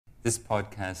This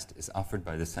podcast is offered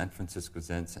by the San Francisco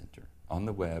Zen Center on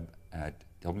the web at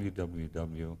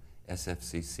www.sfcc.org.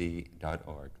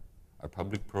 Our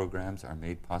public programs are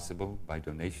made possible by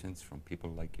donations from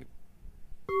people like you.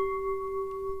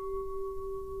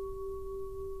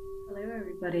 Hello,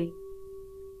 everybody.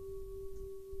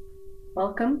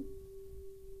 Welcome.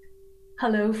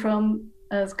 Hello from,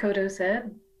 as Kodo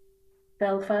said,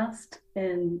 Belfast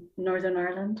in Northern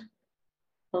Ireland,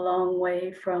 a long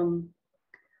way from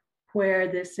where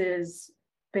this is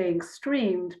being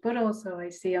streamed, but also I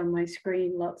see on my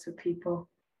screen lots of people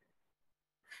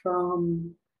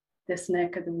from this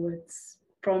neck of the woods,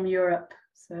 from Europe.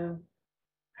 So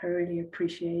I really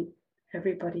appreciate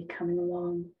everybody coming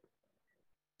along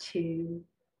to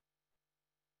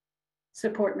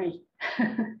support me,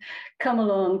 come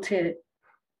along to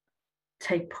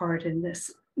take part in this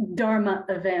Dharma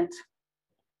event.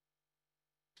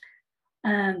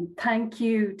 And thank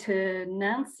you to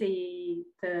Nancy,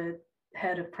 the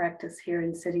head of practice here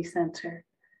in City Center,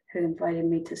 who invited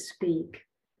me to speak.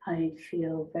 I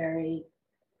feel very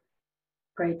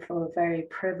grateful, very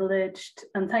privileged.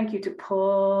 And thank you to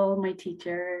Paul, my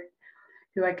teacher,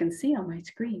 who I can see on my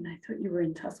screen. I thought you were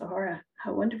in Tassajara.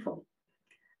 How wonderful.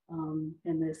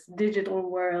 In this digital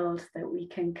world that we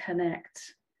can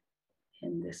connect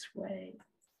in this way.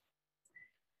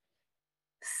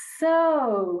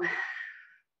 So,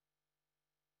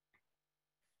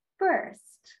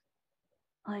 first,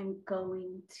 I'm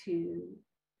going to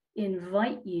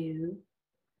invite you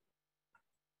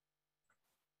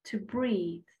to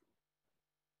breathe.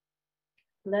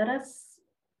 Let us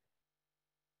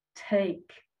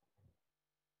take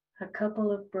a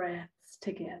couple of breaths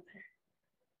together.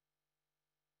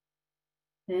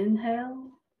 Inhale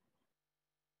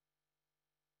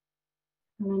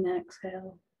and then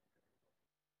exhale.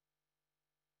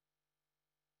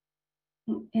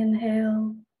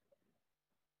 Inhale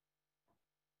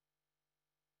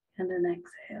and then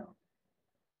exhale.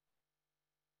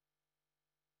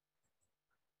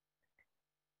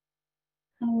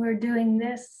 And we're doing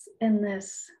this in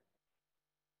this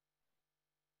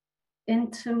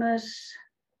intimate,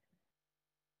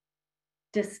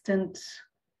 distant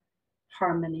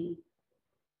harmony.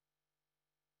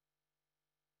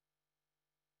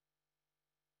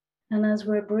 And as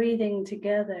we're breathing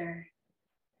together,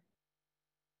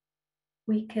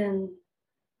 we can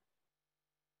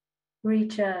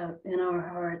reach out in our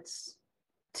hearts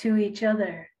to each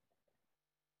other,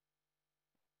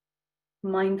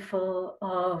 mindful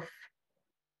of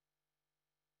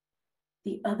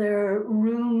the other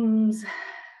rooms,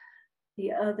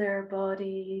 the other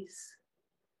bodies,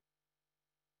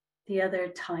 the other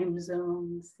time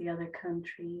zones, the other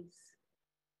countries.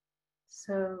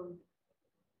 So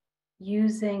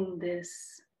using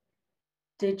this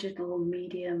digital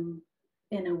medium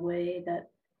in a way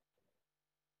that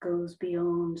goes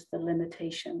beyond the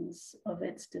limitations of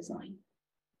its design.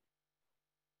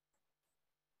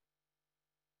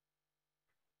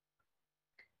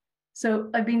 So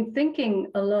I've been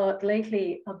thinking a lot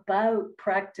lately about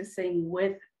practicing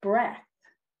with breath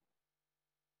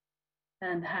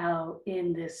and how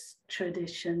in this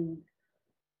tradition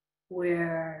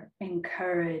we're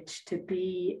encouraged to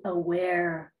be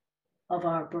aware of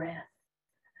our breath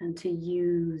and to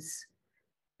use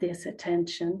this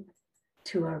attention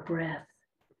to our breath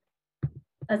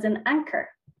as an anchor,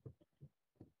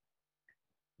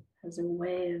 as a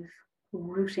way of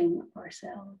rooting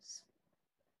ourselves.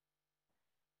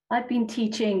 I've been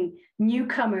teaching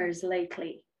newcomers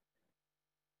lately,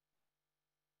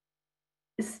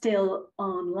 still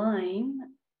online,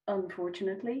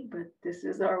 unfortunately, but this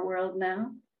is our world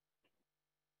now.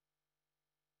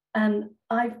 And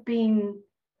I've been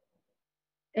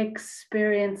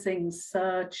experiencing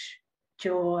such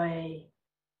joy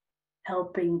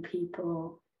helping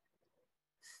people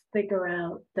figure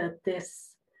out that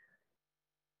this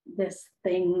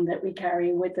thing that we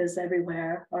carry with us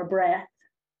everywhere, our breath,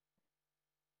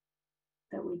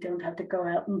 that we don't have to go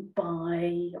out and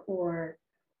buy or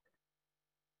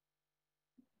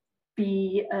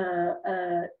be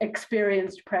a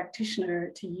experienced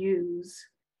practitioner to use.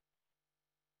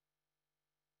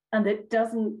 And it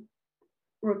doesn't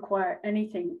require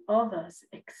anything of us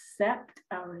except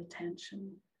our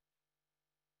attention.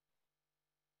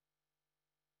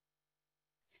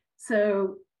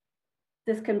 So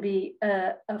this can be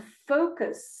a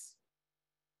focus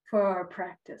for our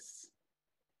practice.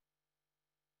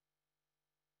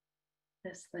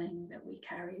 This thing that we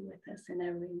carry with us in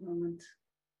every moment.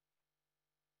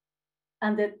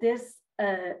 And that this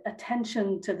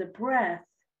attention to the breath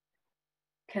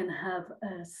can have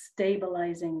a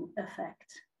stabilizing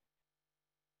effect.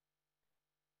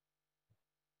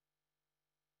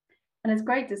 And it's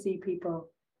great to see people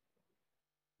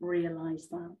realize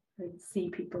that, see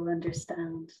people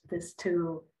understand this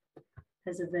tool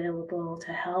is available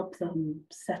to help them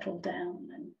settle down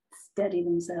and steady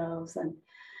themselves and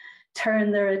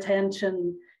turn their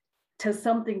attention to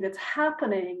something that's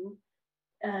happening,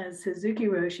 as Suzuki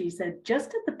Roshi said, just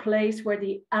at the place where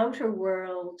the outer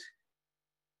world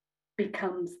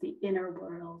becomes the inner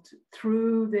world,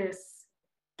 through this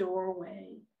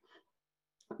doorway,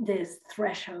 this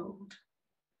threshold,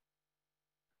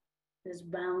 this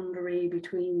boundary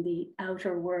between the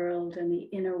outer world and the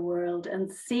inner world,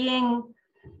 and seeing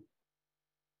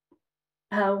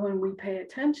how, when we pay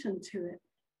attention to it,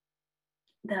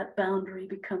 that boundary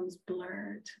becomes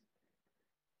blurred.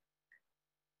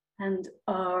 And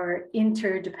our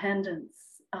interdependence,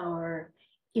 our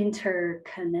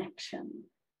interconnection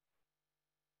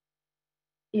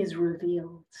is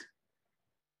revealed.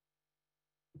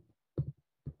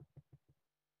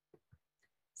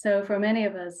 So for many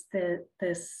of us,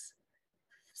 this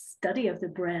study of the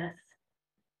breath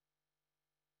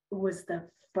was the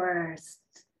first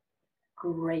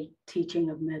great teaching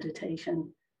of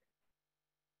meditation.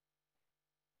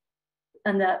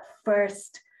 And that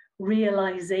first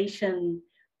realization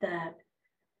that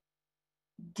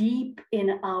deep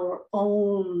in our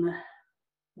own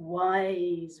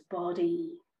wise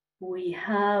body, we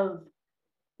have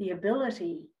the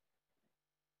ability,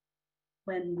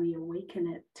 when we awaken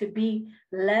it, to be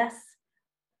less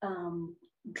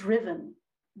driven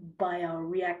by our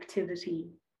reactivity,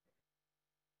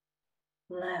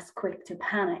 less quick to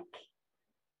panic,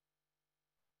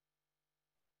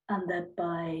 and that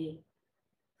by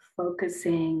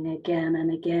focusing again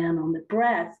and again on the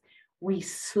breath, we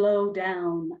slow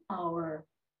down our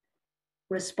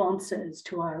responses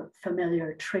to our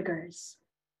familiar triggers.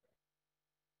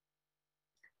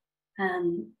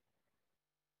 And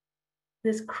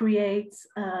this creates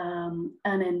an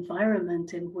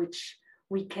environment in which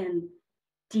we can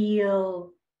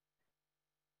deal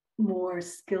more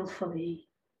skillfully,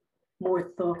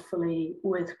 more thoughtfully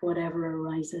with whatever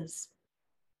arises.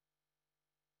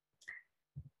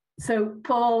 So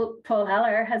Paul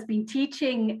Haller has been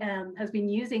teaching, has been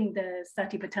using the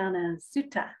Satipatthana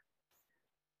Sutta,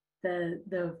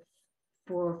 the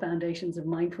 4 foundations of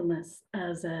mindfulness,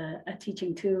 as a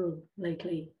teaching tool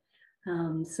lately.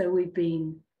 So we've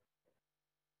been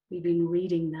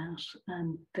reading that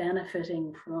and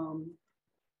benefiting from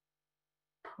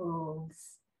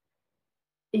Paul's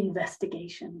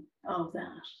investigation of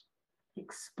that,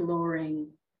 exploring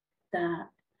that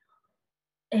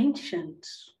ancient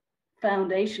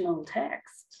foundational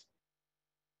text.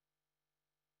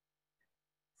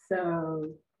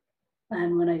 So,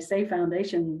 and when I say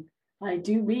foundation, I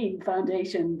do mean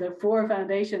foundation, the 4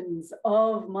 foundations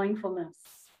of mindfulness: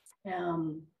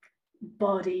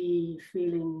 body,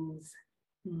 feelings,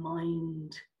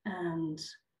 mind, and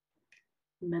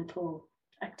mental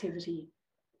activity.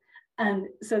 And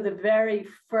so the very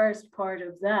first part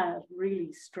of that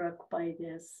really struck by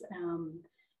this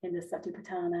in the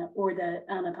Satipatthana, or the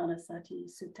Anapanasati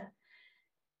Sutta.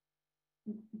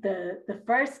 The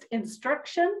first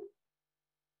instruction,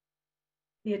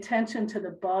 the attention to the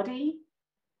body,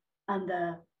 and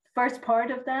the first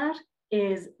part of that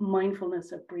is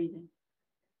mindfulness of breathing,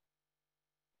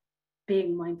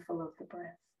 being mindful of the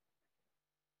breath.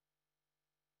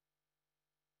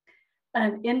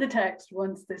 And in the text,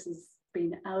 once this has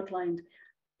been outlined,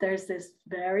 there's this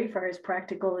very first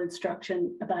practical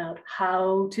instruction about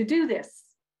how to do this.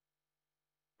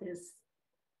 This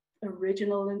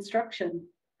original instruction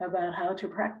about how to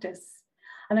practice.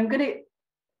 And I'm going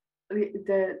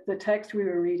to, the text we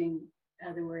were reading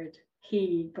had the word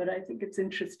he, but I think it's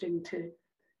interesting to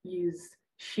use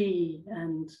she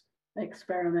and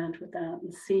experiment with that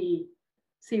and see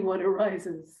what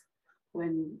arises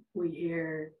when we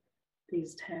hear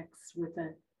these texts with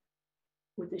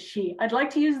a she. I'd like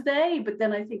to use they, but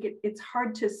then I think it's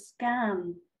hard to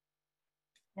scan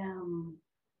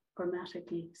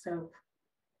grammatically. So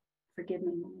forgive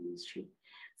me when I use she.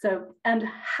 So, and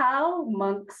how,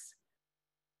 monks,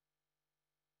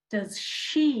 does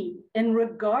she, in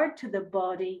regard to the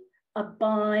body,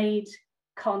 abide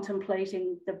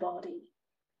contemplating the body?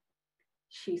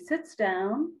 She sits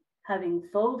down, having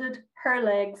folded her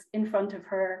legs in front of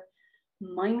her,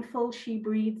 mindful she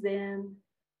breathes in,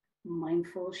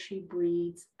 mindful she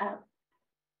breathes out.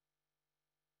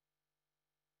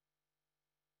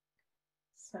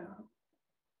 So,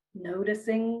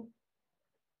 noticing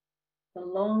the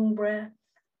long breath,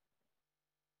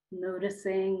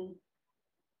 noticing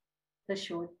the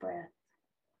short breath.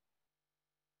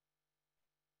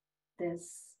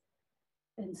 This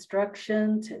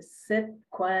instruction to sit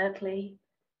quietly,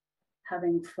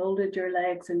 having folded your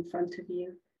legs in front of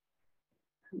you,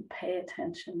 and pay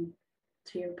attention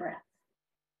to your breath.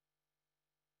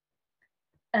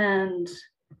 And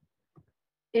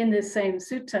in this same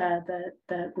sutta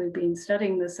that we've been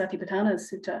studying, the Satipatthana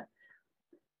Sutta,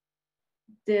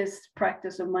 this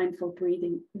practice of mindful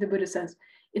breathing, the Buddha says,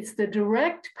 it's the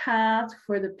direct path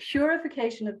for the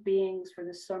purification of beings, for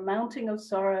the surmounting of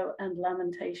sorrow and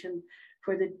lamentation,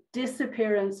 for the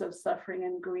disappearance of suffering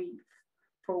and grief,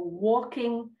 for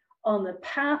walking on the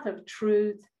path of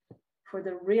truth, for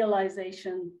the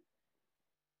realization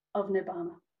of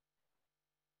Nibbana.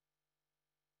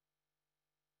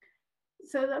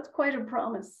 So that's quite a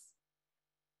promise.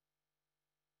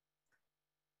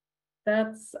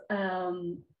 That's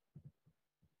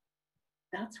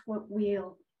what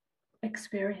we'll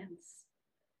experience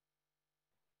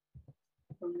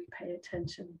when we pay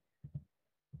attention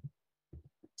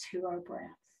to our breath.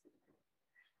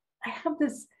 I have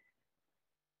this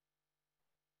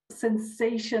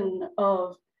sensation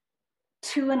of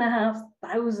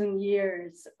 2,500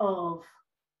 years of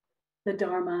the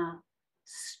Dharma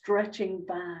stretching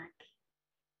back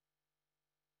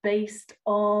based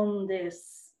on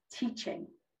this teaching,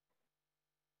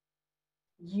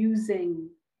 using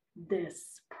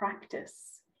this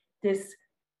practice, this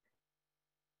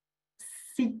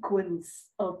sequence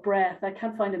of breath. I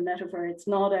can't find a metaphor. It's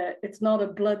not a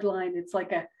bloodline. It's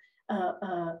like a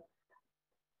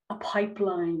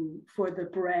pipeline for the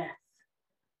breath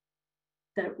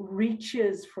that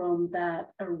reaches from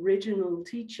that original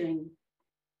teaching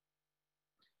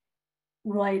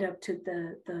right up to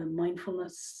the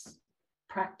mindfulness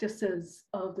practices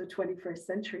of the 21st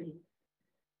century.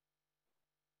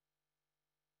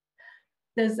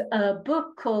 There's a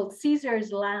book called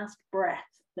Caesar's Last Breath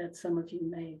that some of you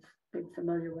may have been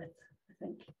familiar with. I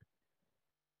think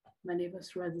many of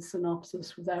us read the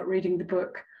synopsis without reading the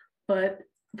book, but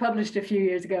published a few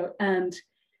years ago. And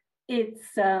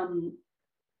it's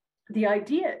the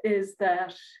idea is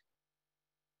that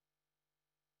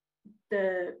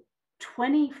the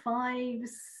 25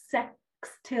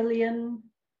 sextillion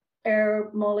air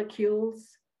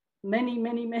molecules,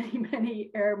 many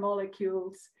air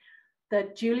molecules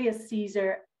that Julius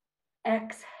Caesar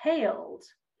exhaled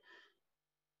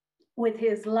with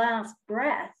his last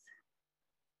breath,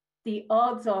 the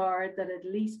odds are that at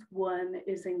least one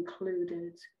is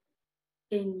included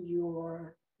in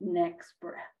your next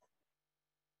breath.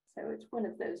 So it's one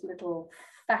of those little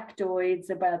factoids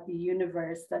about the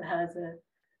universe that has a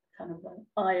kind of an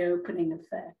eye-opening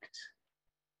effect.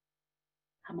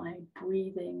 Am I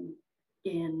breathing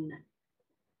in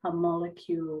a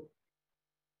molecule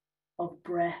of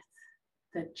breath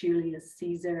that Julius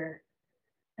Caesar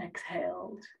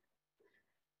exhaled?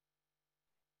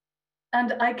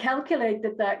 And I calculate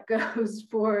that that goes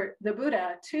for the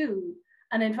Buddha too,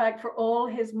 and in fact for all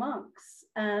his monks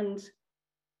and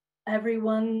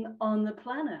everyone on the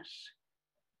planet.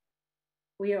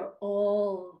 We are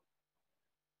all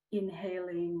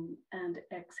inhaling and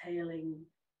exhaling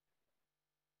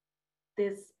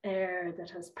this air that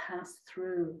has passed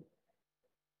through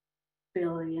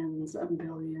billions and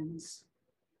billions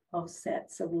of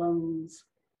sets of lungs.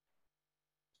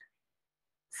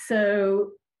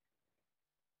 So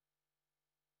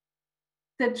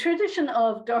the tradition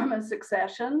of Dharma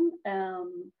succession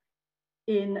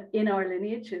in our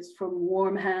lineage is from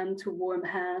warm hand to warm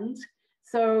hand.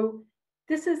 So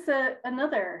this is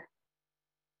another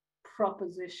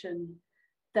proposition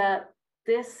that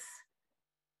this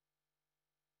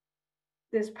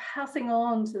passing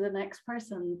on to the next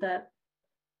person, that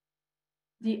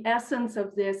the essence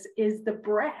of this is the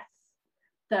breath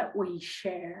that we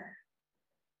share,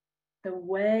 the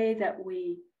way that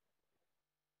we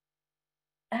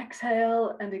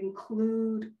exhale and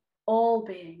include all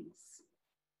beings,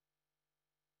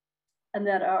 and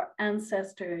that our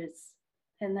ancestors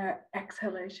in their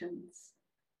exhalations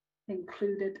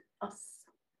included us.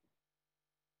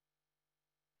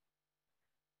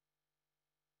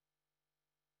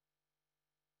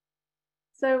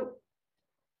 So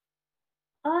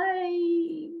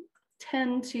I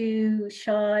tend to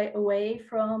shy away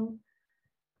from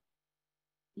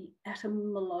the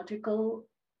etymological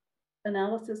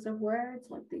analysis of words,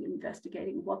 like the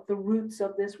investigating what the roots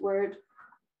of this word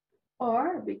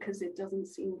are, because it doesn't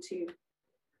seem to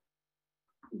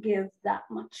give that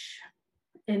much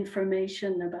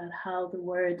information about how the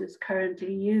word is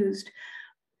currently used.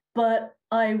 But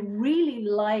I really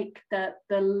like that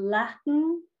the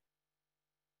Latin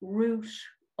root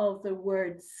of the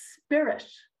word spirit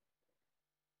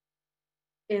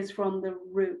is from the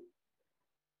root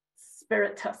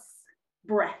spiritus,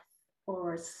 breath,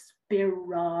 or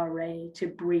spirare, to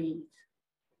breathe.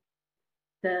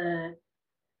 The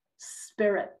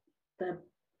spirit, the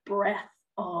breath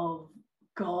of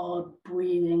God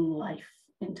breathing life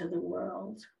into the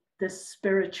world. The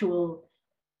spiritual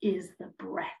is the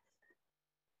breath.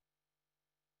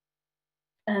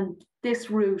 And this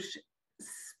root,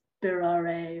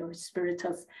 spirare or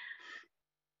spiritus,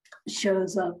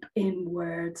 shows up in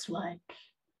words like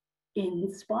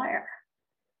inspire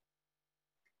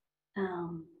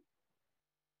and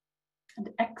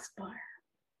expire.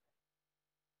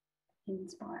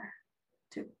 Inspire,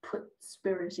 to put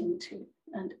spirit into,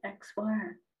 and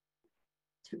expire,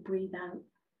 to breathe out.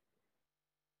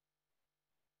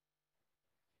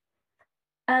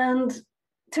 And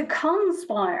to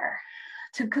conspire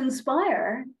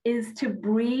is to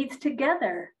breathe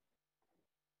together.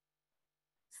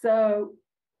 So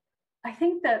I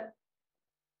think that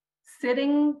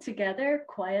sitting together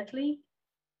quietly,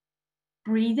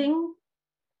 breathing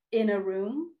in a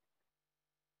room,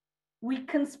 we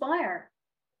conspire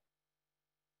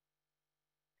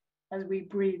as we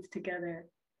breathe together.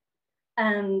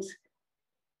 And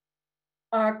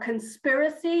our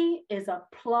conspiracy is a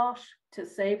plot to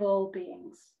save all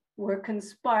beings. We're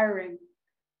conspiring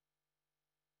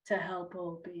to help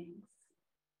all beings.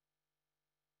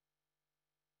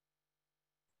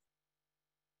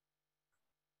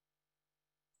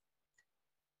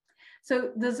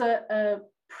 So there's a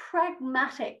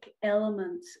pragmatic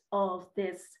element of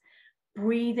this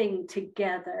breathing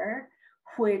together,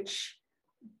 which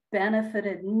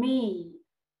benefited me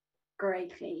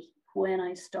greatly when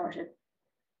I started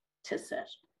to sit.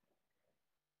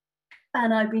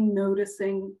 And I've been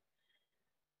noticing,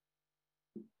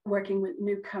 working with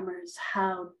newcomers,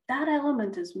 how that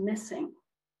element is missing.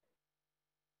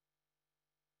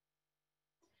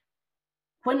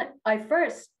 When I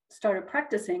first started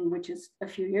practicing, which is a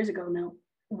few years ago now,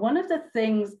 one of the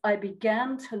things I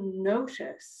began to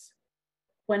notice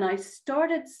when I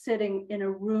started sitting in a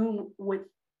room with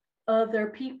other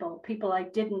people I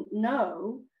didn't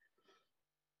know,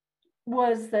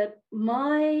 was that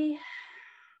my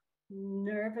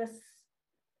nervous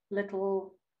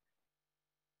little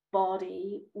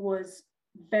body was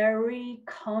very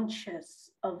conscious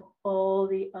of all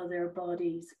the other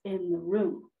bodies in the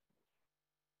room.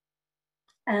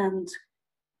 And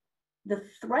the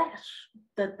threat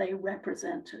that they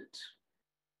represented.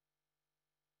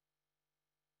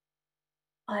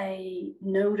 I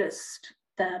noticed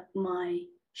that my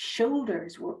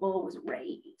shoulders were always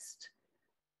raised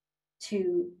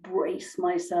to brace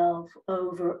myself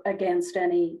over against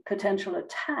any potential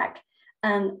attack.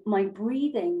 And my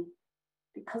breathing,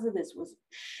 because of this, was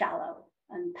shallow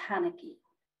and panicky.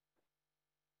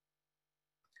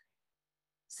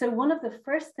 So one of the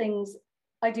first things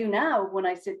I do now when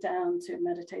I sit down to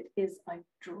meditate is I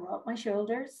drop my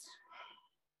shoulders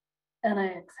and I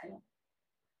exhale.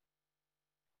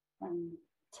 I'm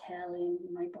telling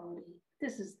my body,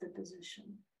 this is the position.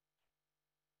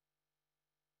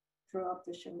 Drop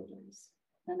the shoulders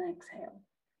and exhale.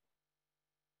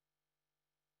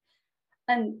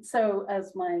 And so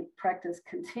as my practice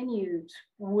continued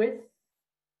with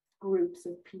groups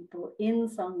of people in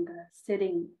Sangha,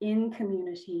 sitting in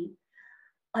community,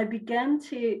 I began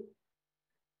to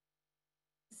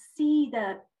see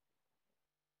that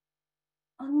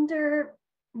under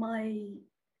my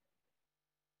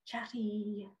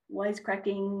chatty,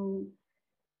 wisecracking,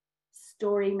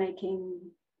 story-making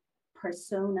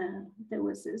persona, there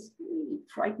was this really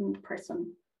frightened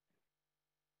person.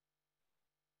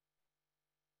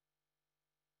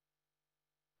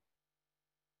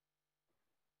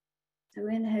 So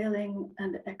inhaling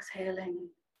and exhaling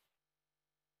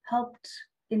helped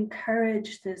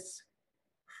encourage this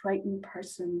frightened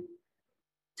person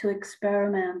to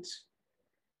experiment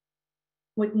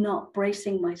with not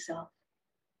bracing myself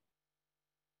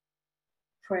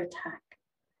for attack.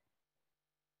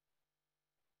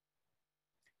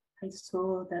 I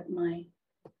saw that my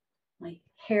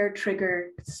hair trigger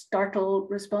startle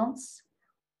response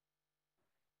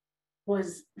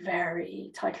was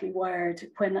very tightly wired.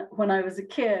 When I was a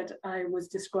kid, I was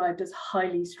described as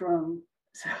highly strung.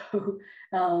 So,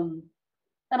 and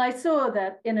I saw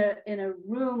that in a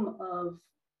room of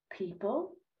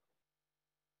people,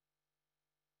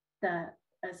 that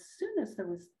as soon as there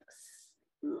was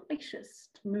the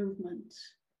slightest movement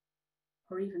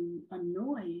or even a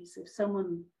noise, if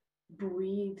someone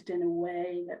breathed in a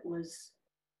way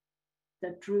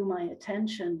that drew my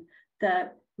attention,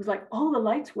 that was like all the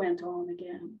lights went on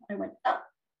again. I went, oh,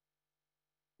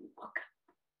 look,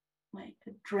 my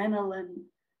adrenaline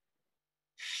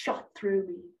shot through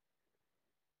me.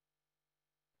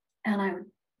 And I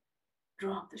would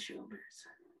drop the shoulders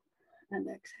and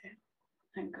exhale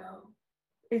and go,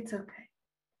 it's okay.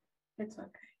 It's okay.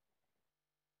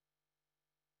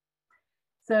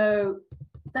 So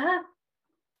that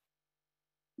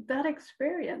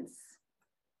experience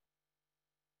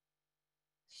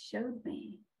showed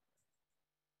me,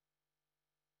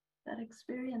 that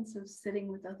experience of sitting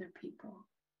with other people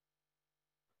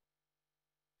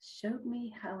showed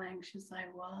me how anxious I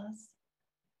was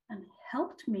and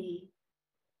helped me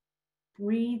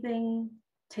breathing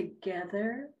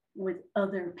together with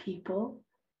other people,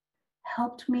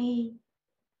 helped me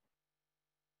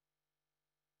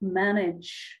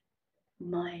manage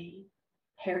my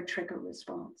hair trigger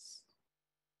response.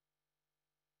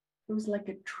 It was like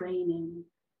a training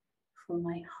for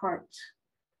my heart.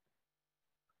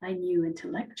 I knew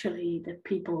intellectually that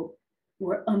people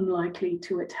were unlikely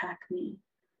to attack me,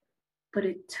 but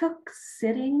it took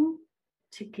sitting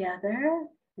together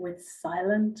with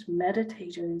silent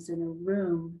meditators in a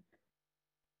room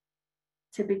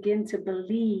to begin to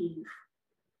believe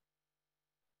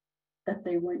that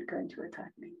they weren't going to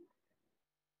attack me.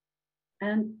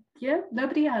 And yeah,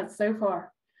 nobody has so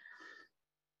far.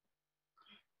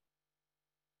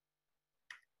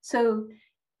 So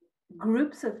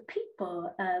groups of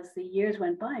people, as the years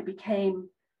went by, became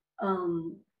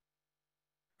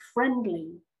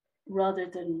friendly rather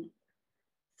than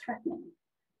threatening.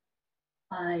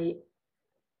 I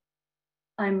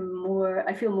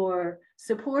feel more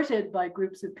supported by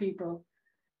groups of people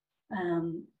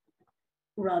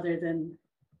rather than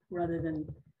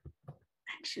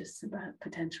anxious about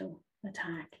potential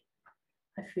attack.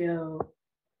 I feel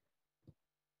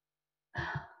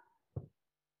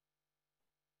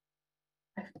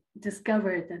I've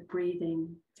discovered that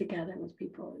breathing together with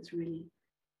people is really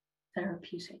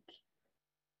therapeutic.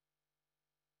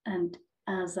 And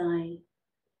as I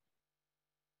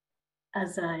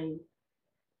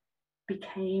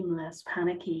became less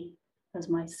panicky, as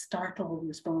my startle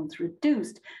response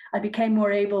reduced, I became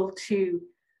more able to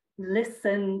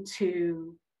listen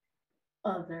to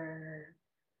other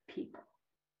people,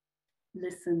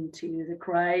 listen to the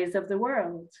cries of the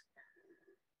world.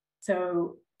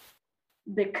 So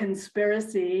the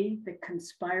conspiracy, the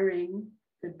conspiring,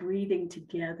 the breathing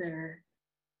together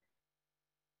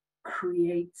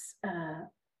creates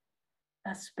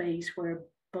a space where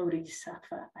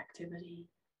bodhisattva activity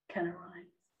can arise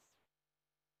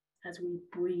as we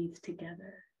breathe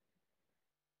together.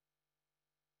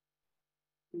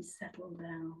 We settle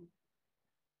down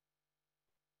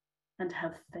and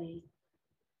have faith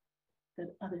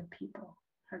that other people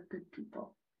are good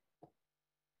people.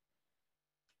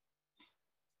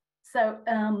 So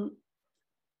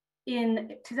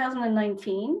in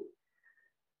 2019,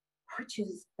 which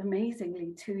is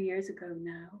amazingly 2 years ago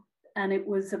now, and it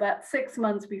was about 6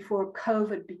 months before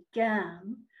COVID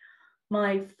began,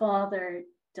 my father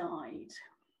died.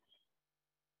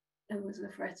 It was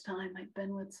the first time I'd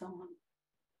been with someone.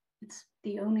 It's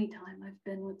the only time I've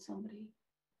been with somebody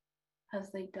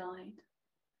as they died.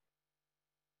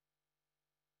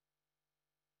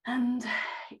 And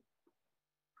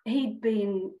he'd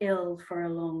been ill for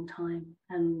a long time,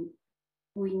 and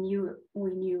we knew it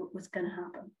was going to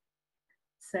happen.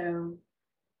 So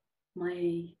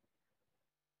my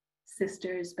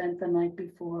sister spent the night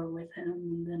before with him,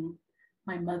 and then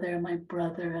my mother, my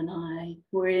brother, and I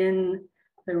were in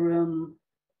the room.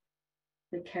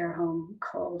 The care home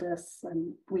called us,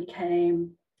 and we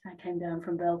came. I came down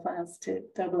from Belfast to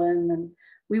Dublin, and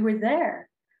we were there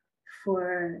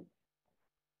for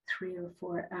 3 or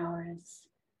 4 hours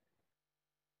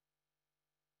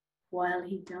while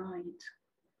he died.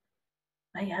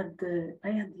 I had the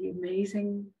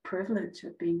amazing privilege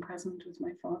of being present with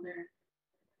my father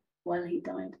while he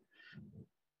died.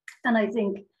 And I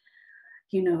think,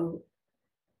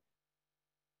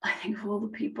 I think of all the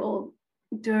people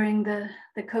during the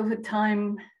COVID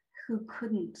time who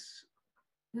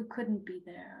couldn't be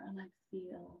there, and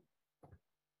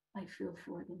I feel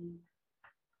for them.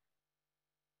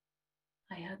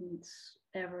 I hadn't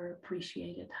ever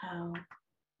appreciated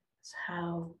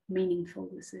how meaningful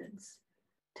this is,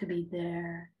 to be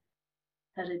there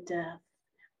at a death.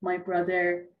 My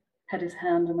brother had his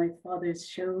hand on my father's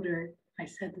shoulder. I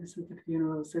said this at the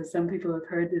funeral, so some people have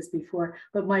heard this before,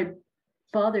 but my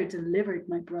father delivered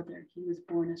my brother. He was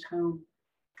born at home.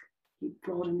 He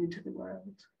brought him into the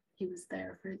world. He was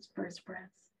there for his first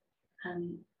breath.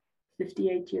 And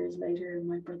 58 years later,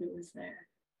 my brother was there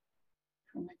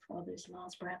for my father's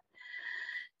last breath.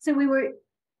 So we were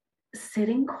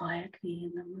sitting quietly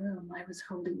in the room. I was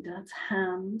holding Dad's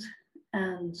hand,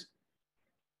 and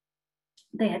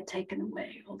they had taken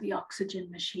away all the oxygen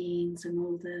machines and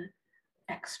all the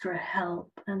extra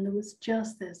help. And there was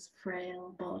just this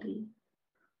frail body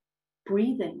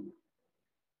breathing.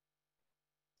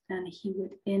 And he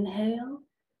would inhale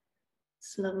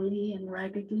slowly and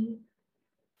raggedly,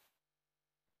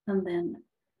 and then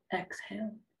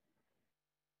exhale.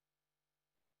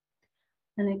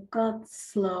 And it got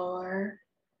slower.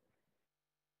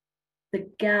 The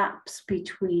gaps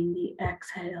between the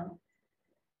exhale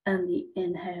and the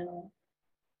inhale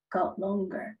got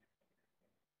longer.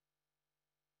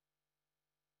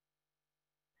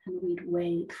 And we'd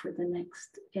wait for the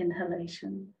next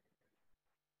inhalation.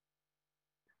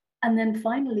 And then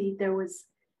finally there was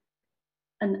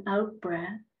an out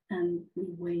breath, and we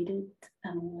waited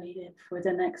and waited for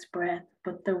the next breath,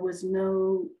 but there was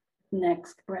no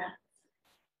next breath.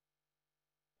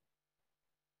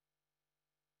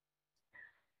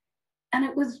 And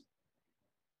it was,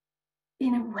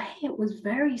 in a way, it was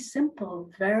very simple,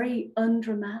 very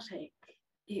undramatic.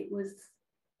 It was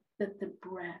that the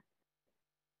breath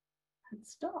had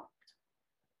stopped.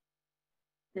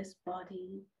 This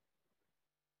body,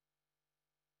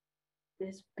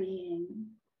 this being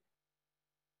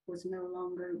was no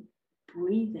longer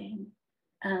breathing,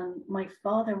 and my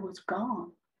father was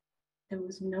gone. There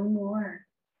was no more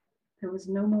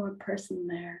person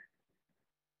there.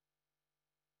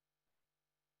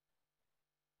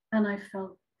 And I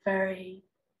felt very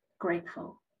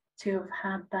grateful to have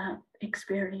had that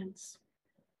experience.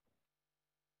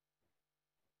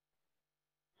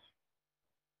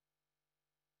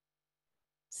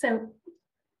 So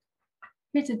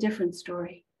here's a different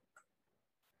story.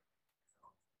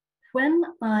 When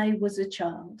I was a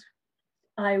child,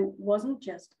 I wasn't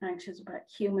just anxious about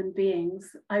human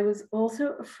beings, I was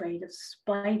also afraid of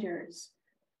spiders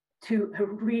to a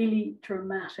really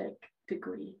dramatic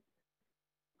degree.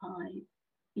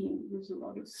 There was a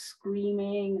lot of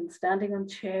screaming and standing on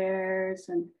chairs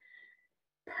and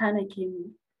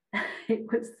panicking. It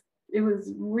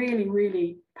was really,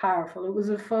 really powerful. It was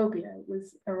a phobia. It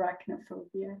was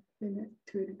arachnophobia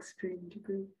to an extreme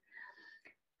degree.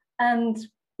 And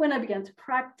when I began to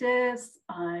practice,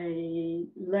 I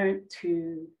learned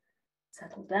to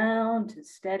settle down, to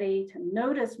steady, to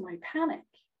notice my panic,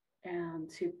 and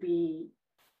to be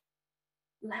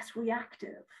less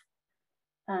reactive.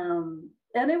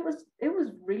 And it was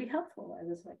really helpful. I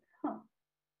was like,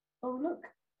 oh look,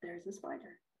 there's a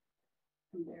spider,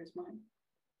 and there's my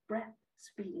breath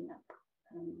speeding up,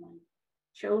 and my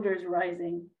shoulders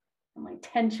rising, and my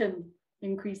tension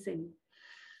increasing.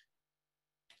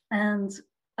 And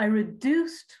I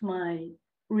reduced my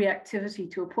reactivity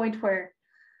to a point where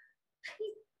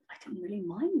I didn't really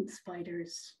mind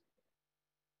spiders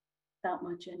that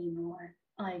much anymore.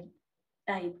 I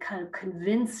kind of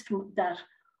convinced that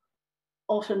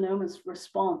autonomous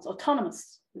response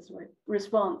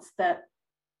that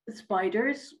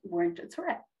spiders weren't a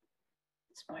threat.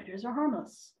 Spiders are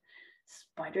harmless.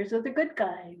 Spiders are the good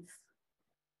guys.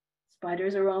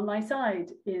 Spiders are on my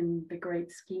side in the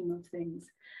great scheme of things.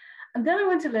 And then I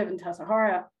went to live in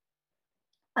Tassajara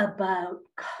about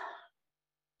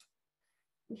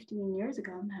 15 years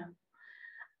ago now.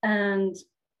 And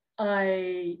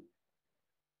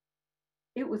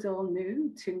it was all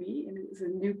new to me, and it was a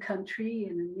new country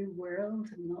and a new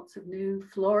world and lots of new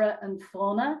flora and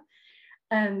fauna.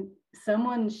 And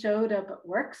someone showed up at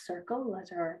Work Circle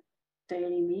at our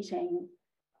daily meeting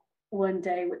one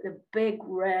day with a big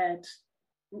red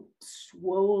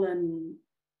swollen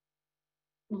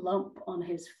lump on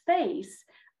his face.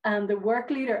 And the work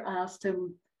leader asked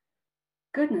him,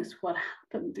 goodness, what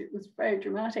happened? It was very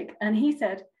dramatic. And he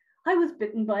said, I was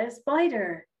bitten by a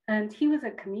spider. And he was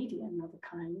a comedian of a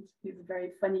kind. He was a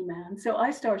very funny man. So I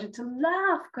started to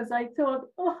laugh because I thought,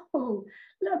 oh,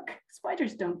 look,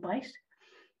 spiders don't bite.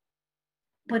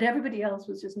 But everybody else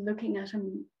was just looking at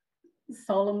him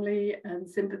solemnly and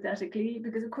sympathetically,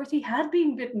 because of course he had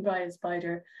been bitten by a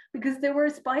spider, because there were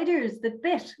spiders that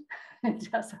bit in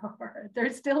Tassajara. There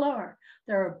still are.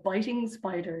 There are biting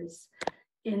spiders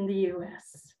in the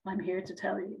US, I'm here to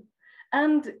tell you,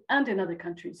 and in other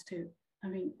countries too. I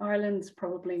mean, Ireland's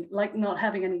probably, like not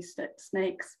having any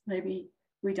snakes, maybe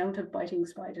we don't have biting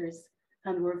spiders,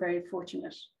 and we're very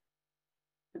fortunate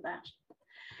for that.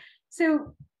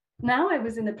 So now I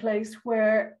was in a place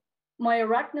where my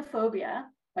arachnophobia,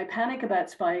 my panic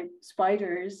about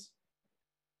spiders,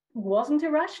 wasn't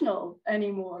irrational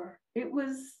anymore. It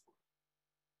was,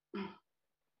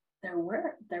 there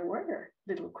were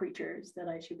little creatures that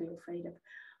I should be afraid of.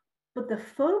 But the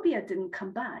phobia didn't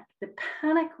come back. The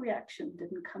panic reaction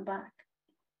didn't come back.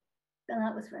 And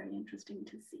that was very interesting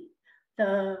to see.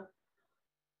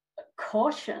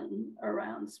 caution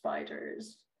around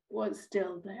spiders was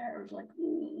still there. It was like,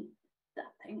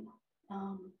 that thing.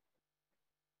 I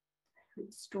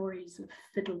heard stories of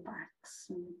fiddlebacks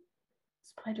and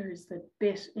spiders that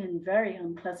bit in very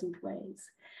unpleasant ways.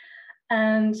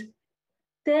 And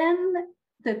then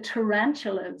the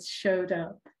tarantulas showed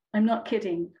up. I'm not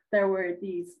kidding. There were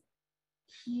these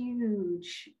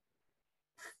huge,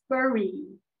 furry,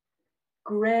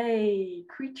 gray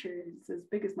creatures as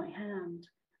big as my hand.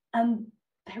 And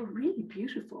they were really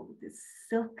beautiful with this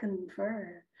silken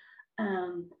fur.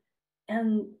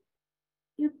 And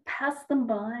you pass them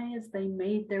by as they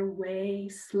made their way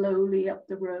slowly up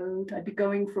the road. I'd be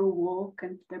going for a walk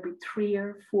and there'd be 3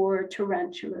 or 4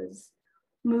 tarantulas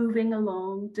moving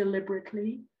along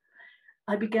deliberately.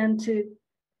 I began to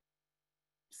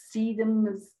see them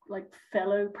as like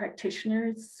fellow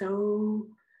practitioners, so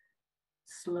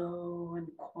slow and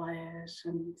quiet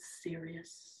and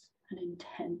serious and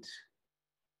intent.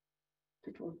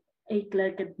 Little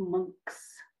 8-legged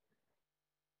monks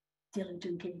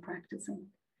diligently practicing.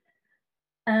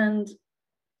 And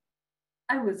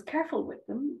I was careful with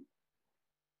them,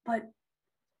 but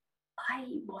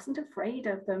I wasn't afraid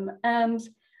of them. And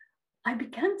I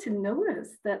began to notice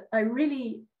that I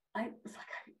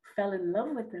fell in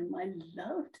love with them. I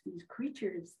loved these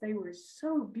creatures. They were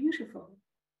so beautiful.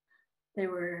 They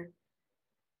were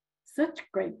such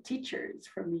great teachers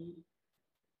for me,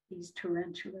 these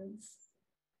tarantulas.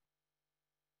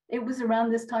 It was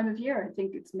around this time of year, I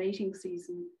think it's mating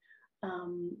season.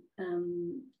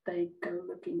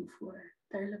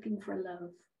 They're looking for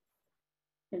love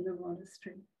in the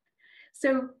monastery.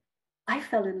 So I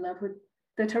fell in love with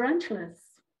the tarantulas.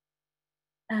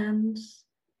 And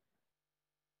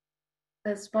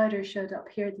a spider showed up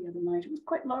here the other night. It was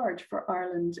quite large for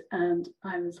Ireland. And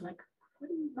I was like, what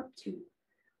are you up to?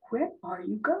 Where are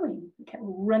you going? He kept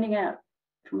running out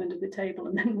from under the table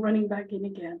and then running back in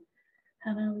again.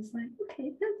 And I was like, okay,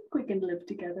 I think we can live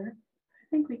together. I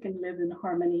think we can live in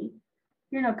harmony.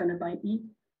 You're not going to bite me.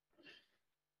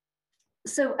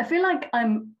 So I feel like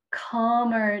I'm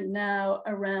calmer now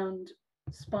around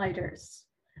spiders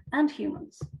and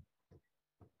humans.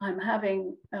 I'm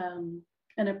having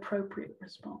an appropriate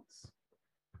response.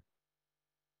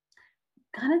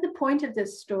 Kind of the point of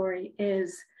this story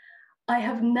is I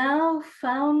have now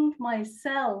found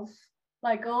myself,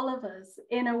 like all of us,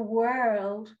 in a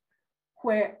world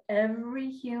where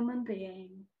every human being,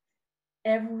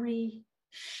 every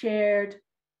shared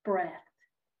breath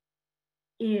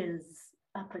is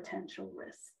a potential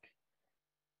risk.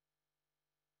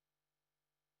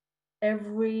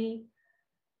 Every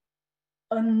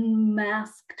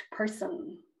unmasked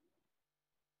person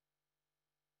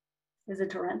is a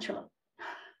tarantula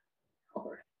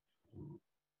or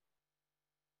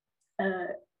a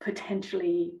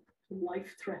potentially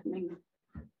life-threatening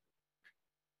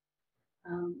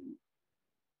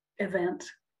event.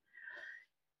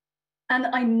 And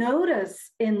I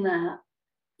notice in that,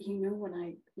 when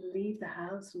I leave the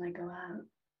house and I go out,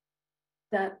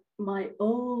 that my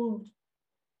old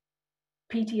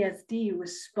PTSD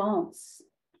response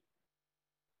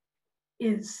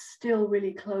is still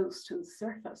really close to the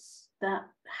surface. That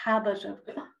habit of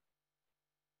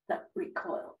that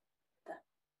recoil, that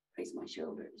raise my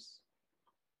shoulders,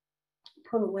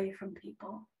 pull away from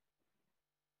people,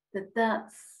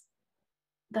 that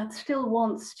still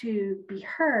wants to be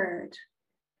heard.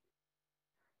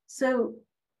 So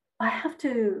I have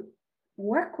to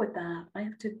work with that. I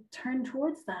have to turn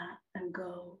towards that and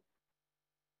go,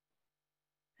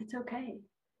 it's okay.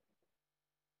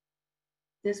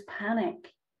 This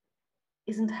panic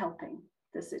isn't helping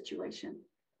the situation.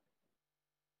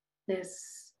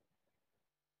 This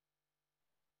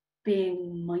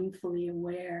being mindfully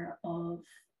aware of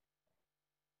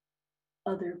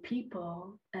other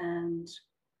people and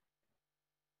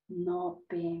not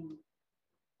being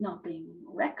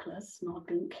reckless, not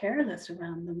being careless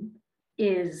around them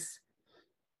is,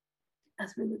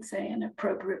 as we would say, an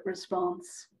appropriate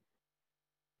response.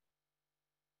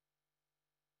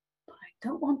 But I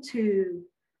don't want to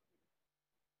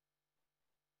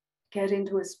get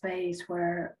into a space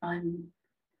where I'm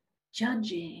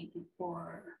judging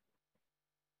or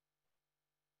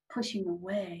pushing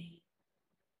away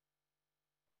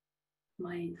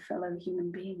my fellow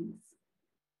human beings.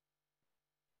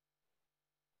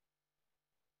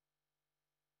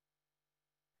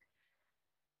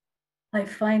 I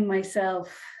find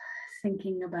myself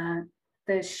thinking about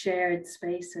the shared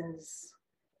spaces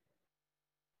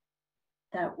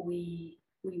that we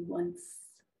once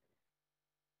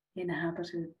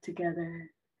inhabited together.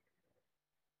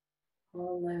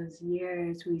 All those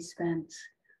years we spent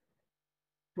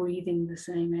breathing the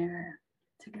same air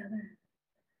together.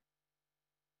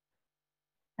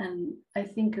 And I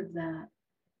think of that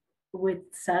with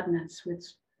sadness,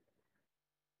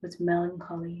 with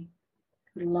melancholy,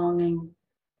 longing.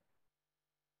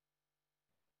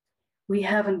 We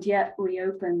haven't yet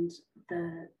reopened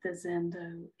the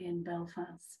Zendo in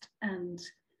Belfast, and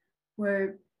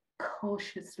we're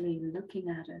cautiously looking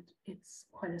at it. It's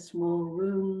quite a small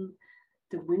room.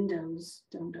 The windows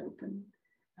don't open.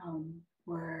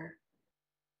 We're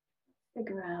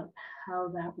figure out how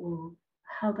that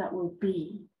will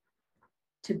be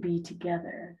to be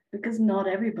together, because not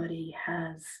everybody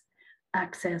has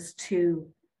access to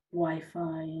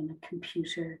Wi-Fi and a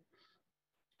computer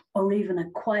or even a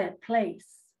quiet place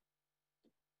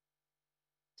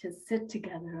to sit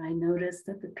together. I notice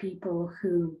that the people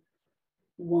who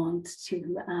want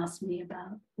to ask me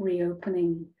about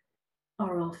reopening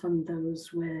are often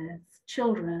those with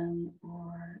children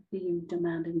or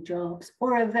demanding jobs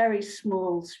or a very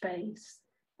small space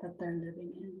that they're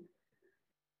living in.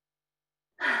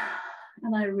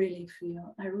 And I really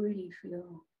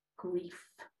feel grief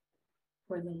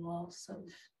for the loss of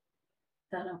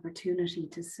that opportunity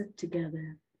to sit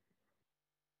together.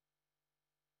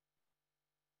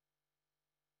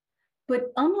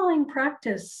 But online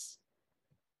practice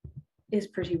is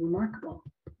pretty remarkable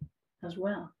as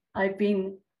well. I've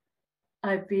been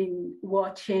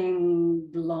watching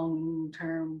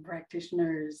long-term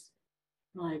practitioners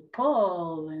like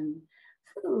Paul and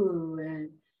Fu and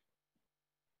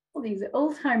all these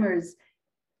old timers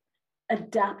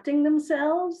adapting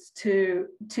themselves to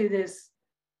this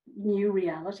new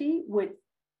reality with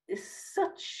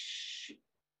such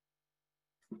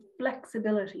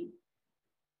flexibility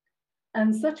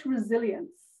and such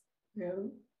resilience. You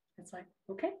know, it's like,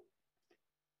 okay,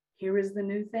 here is the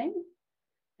new thing,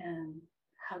 and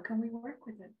how can we work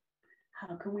with it?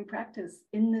 How can we practice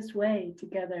in this way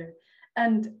together?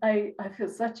 And I feel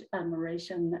such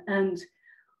admiration, and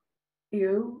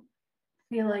you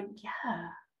feel like, yeah,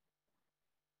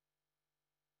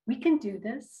 we can do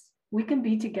this. We can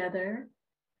be together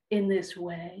in this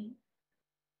way.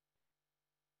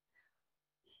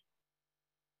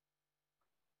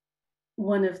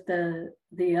 One of the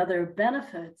other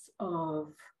benefits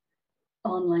of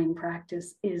online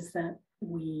practice is that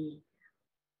we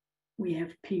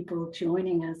have people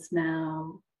joining us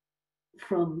now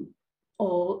from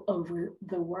all over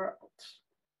the world,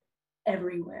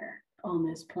 everywhere on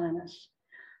this planet.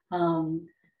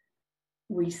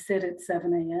 We sit at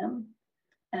 7 a.m.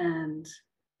 and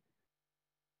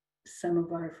some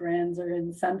of our friends are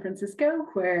in San Francisco,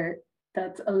 where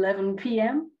that's 11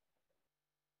 p.m.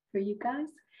 for you guys,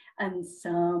 and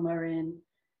some are in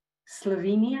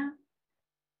Slovenia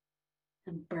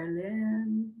and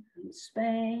Berlin and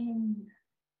Spain,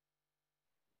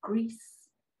 Greece,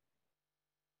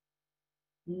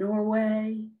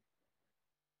 Norway.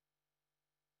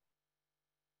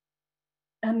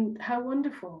 And how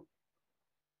wonderful,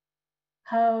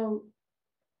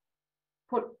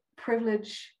 what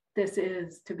privilege this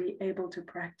is to be able to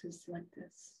practice like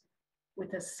this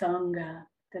with a Sangha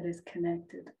that is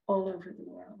connected all over the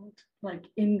world. Like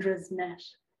Indra's net,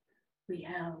 we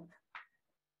have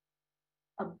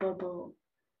a bubble,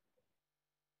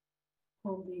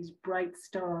 all these bright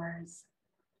stars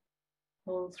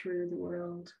all through the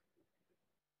world.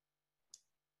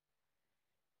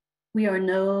 We are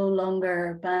no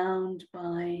longer bound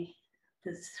by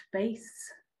the space.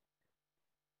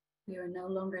 We are no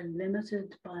longer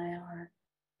limited by our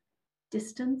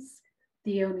distance.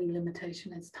 The only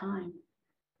limitation is time.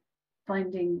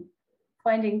 Finding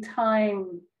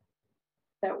time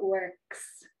that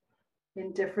works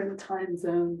in different time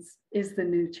zones is the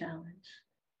new challenge.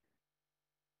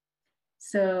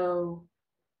 So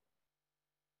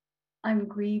I'm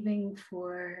grieving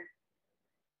for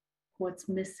what's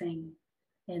missing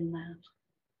in that,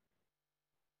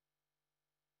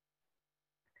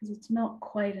 because it's not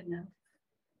quite enough.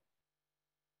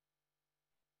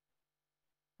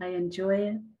 I enjoy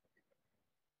it,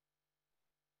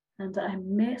 and I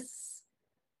miss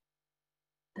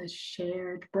the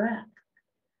shared breath.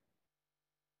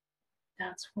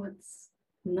 That's what's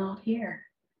not here.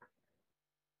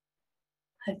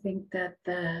 I think that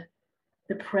the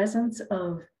presence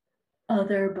of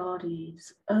other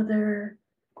bodies, other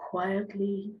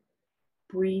quietly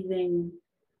breathing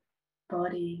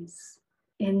bodies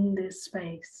in this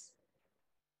space,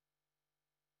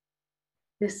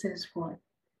 this is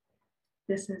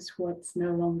what's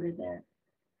no longer there.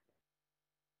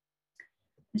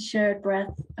 The shared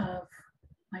breath of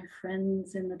my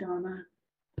friends in the Dharma,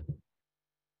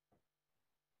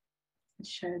 the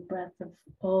shared breath of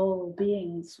all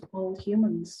beings, all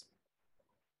humans.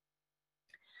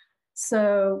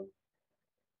 So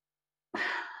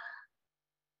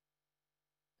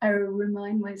I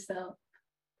remind myself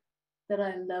that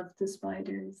I love the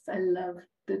spiders, I love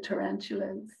the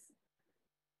tarantulas.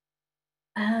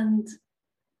 And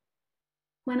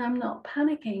when I'm not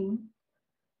panicking,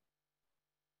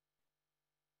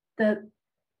 that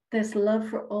this love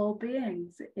for all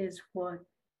beings is what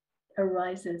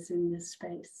arises in this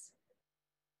space.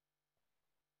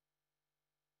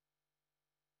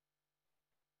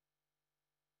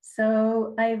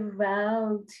 So I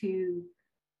vow to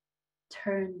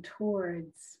turn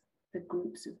towards the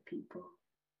groups of people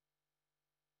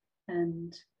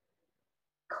and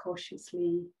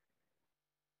cautiously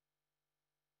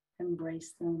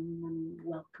embrace them and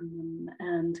welcome them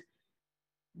and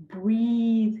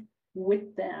breathe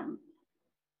with them.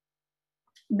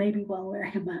 Maybe while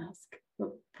wearing a mask,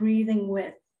 but breathing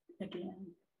with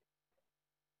again.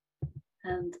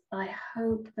 And I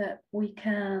hope that we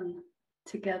can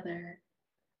together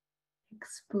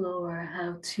explore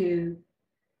how to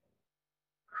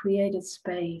create a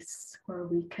space where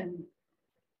we can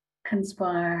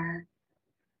conspire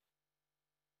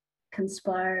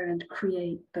and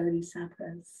create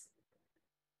bodhisattvas.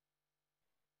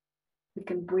 We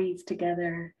can breathe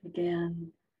together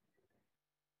again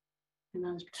in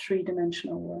a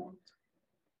three-dimensional world.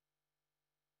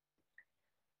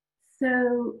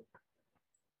 So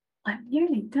I'm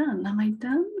nearly done. Am I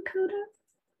done, Coda?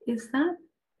 Is that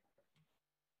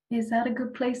a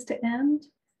good place to end?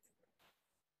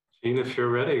 Jean, if you're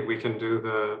ready, we can do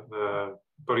the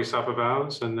Bodhisattva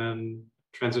vows and then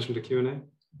transition to Q&A.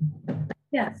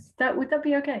 Yes, would that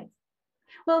be okay?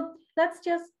 Well, let's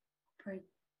just for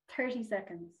 30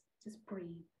 seconds, just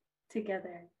breathe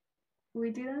together. Will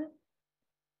we do that?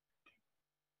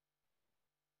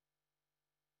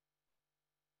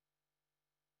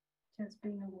 Just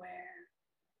being aware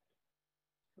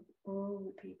of all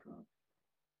the people,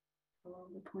 all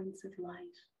the points of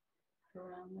light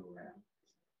around the world.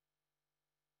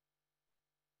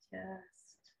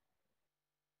 Just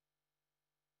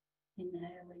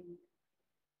inhaling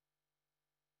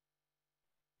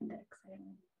and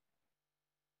exhaling.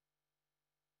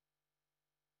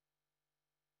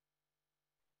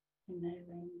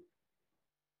 Inhaling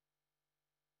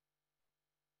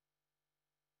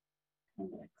and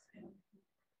exhaling.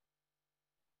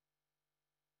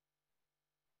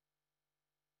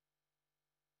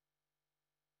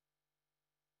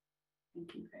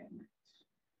 Thank you very much.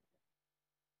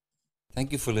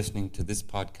 Thank you for listening to this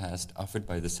podcast offered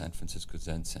by the San Francisco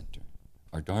Zen Center.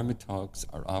 Our Dharma talks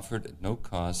are offered at no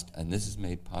cost, and this is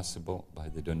made possible by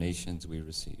the donations we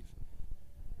receive.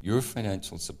 Your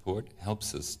financial support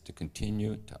helps us to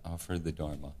continue to offer the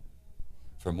Dharma.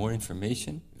 For more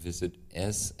information, visit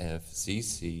sfzc.org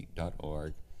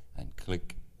and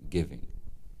click Giving.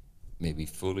 May we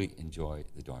fully enjoy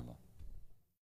the Dharma.